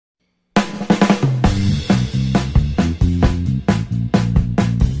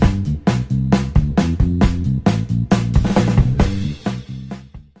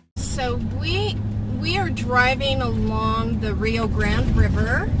driving along the Rio Grande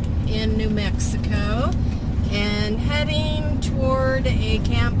River in New Mexico and heading toward a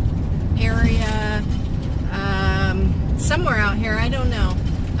camp area somewhere out here. I don't know.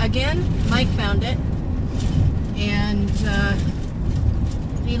 Again, Mike found it, and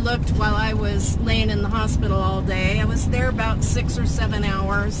he looked while I was laying in the hospital all day. I was there about 6 or 7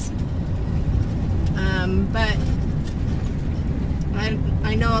 hours, but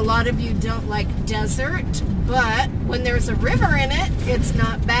I know a lot of you don't like desert, but when there's a river in it, it's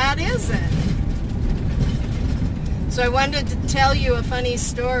not bad, is it? So I wanted to tell you a funny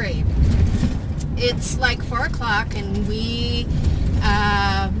story. It's like 4 o'clock and we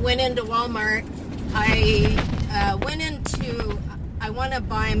went into Walmart. I want to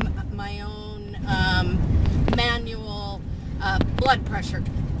buy my own manual blood pressure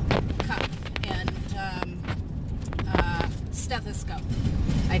cuff and stethoscope.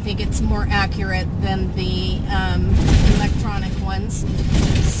 I think it's more accurate than the electronic ones.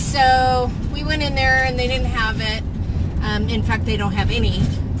 So we went in there and they didn't have it. In fact, they don't have any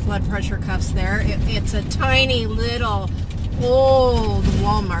blood pressure cuffs there. It's a tiny little old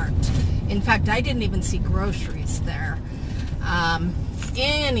Walmart. In fact, I didn't even see groceries there.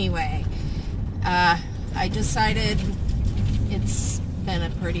 Anyway, I decided it's been a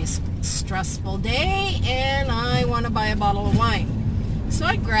pretty stressful day and I want to buy a bottle of wine. So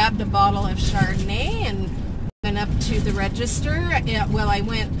I grabbed a bottle of Chardonnay and went up to the register. I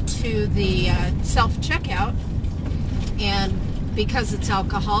went to the self-checkout, and because it's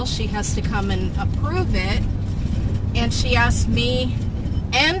alcohol, she has to come and approve it. And she asked me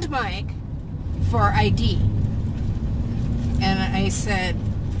and Mike for ID. And I said,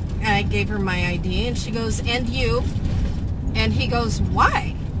 I gave her my ID, and she goes, and you? And he goes,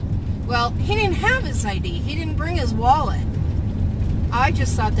 why? Well, he didn't have his ID. He didn't bring his wallet. I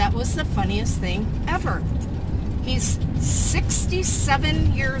just thought that was the funniest thing ever. He's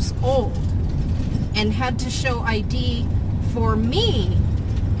 67 years old and had to show ID for me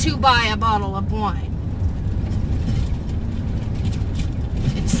to buy a bottle of wine.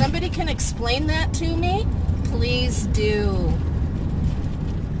 If somebody can explain that to me, please do.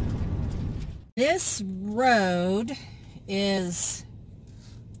 This road is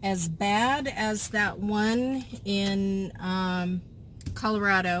as bad as that one in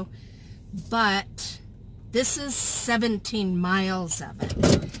Colorado, but this is 17 miles of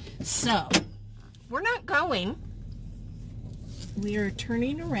it. So we're not going. We are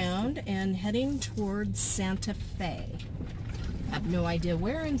turning around and heading towards Santa Fe. I have no idea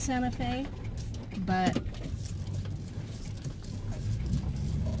where in Santa Fe, but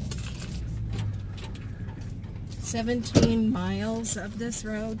 "17 miles of this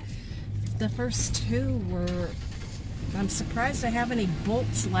road." The first two were, I'm surprised I have any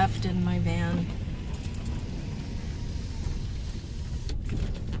bolts left in my van.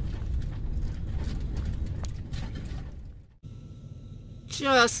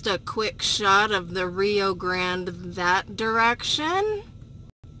 Just a quick shot of the Rio Grande that direction.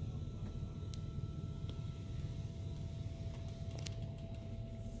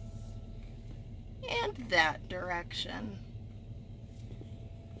 And that direction.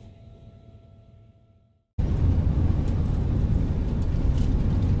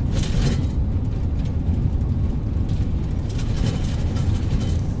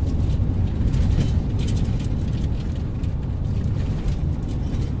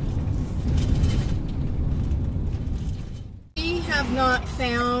 Have not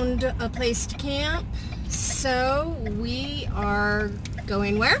found a place to camp, so we are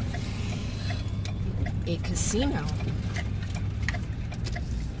going where? A casino.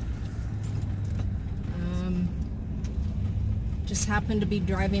 Just happened to be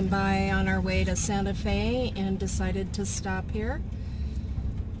driving by on our way to Santa Fe and decided to stop here.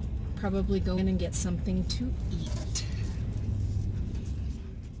 Probably go in and get something to eat.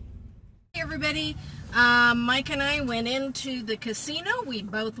 Hey everybody. Mike and I went into the casino. We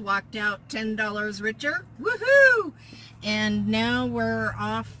both walked out $10 richer. Woohoo! And now we're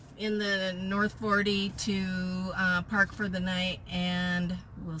off in the North 40 to park for the night, and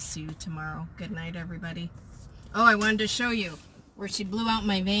we'll see you tomorrow. Good night, everybody. Oh, I wanted to show you where she blew out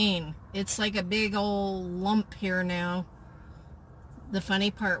my vein. It's like a big old lump here now. The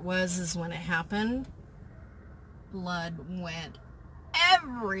funny part is when it happened, blood went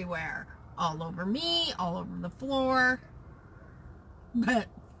everywhere. All over me, all over the floor. But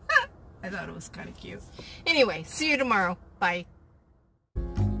I thought it was kind of cute. Anyway, see you tomorrow. Bye.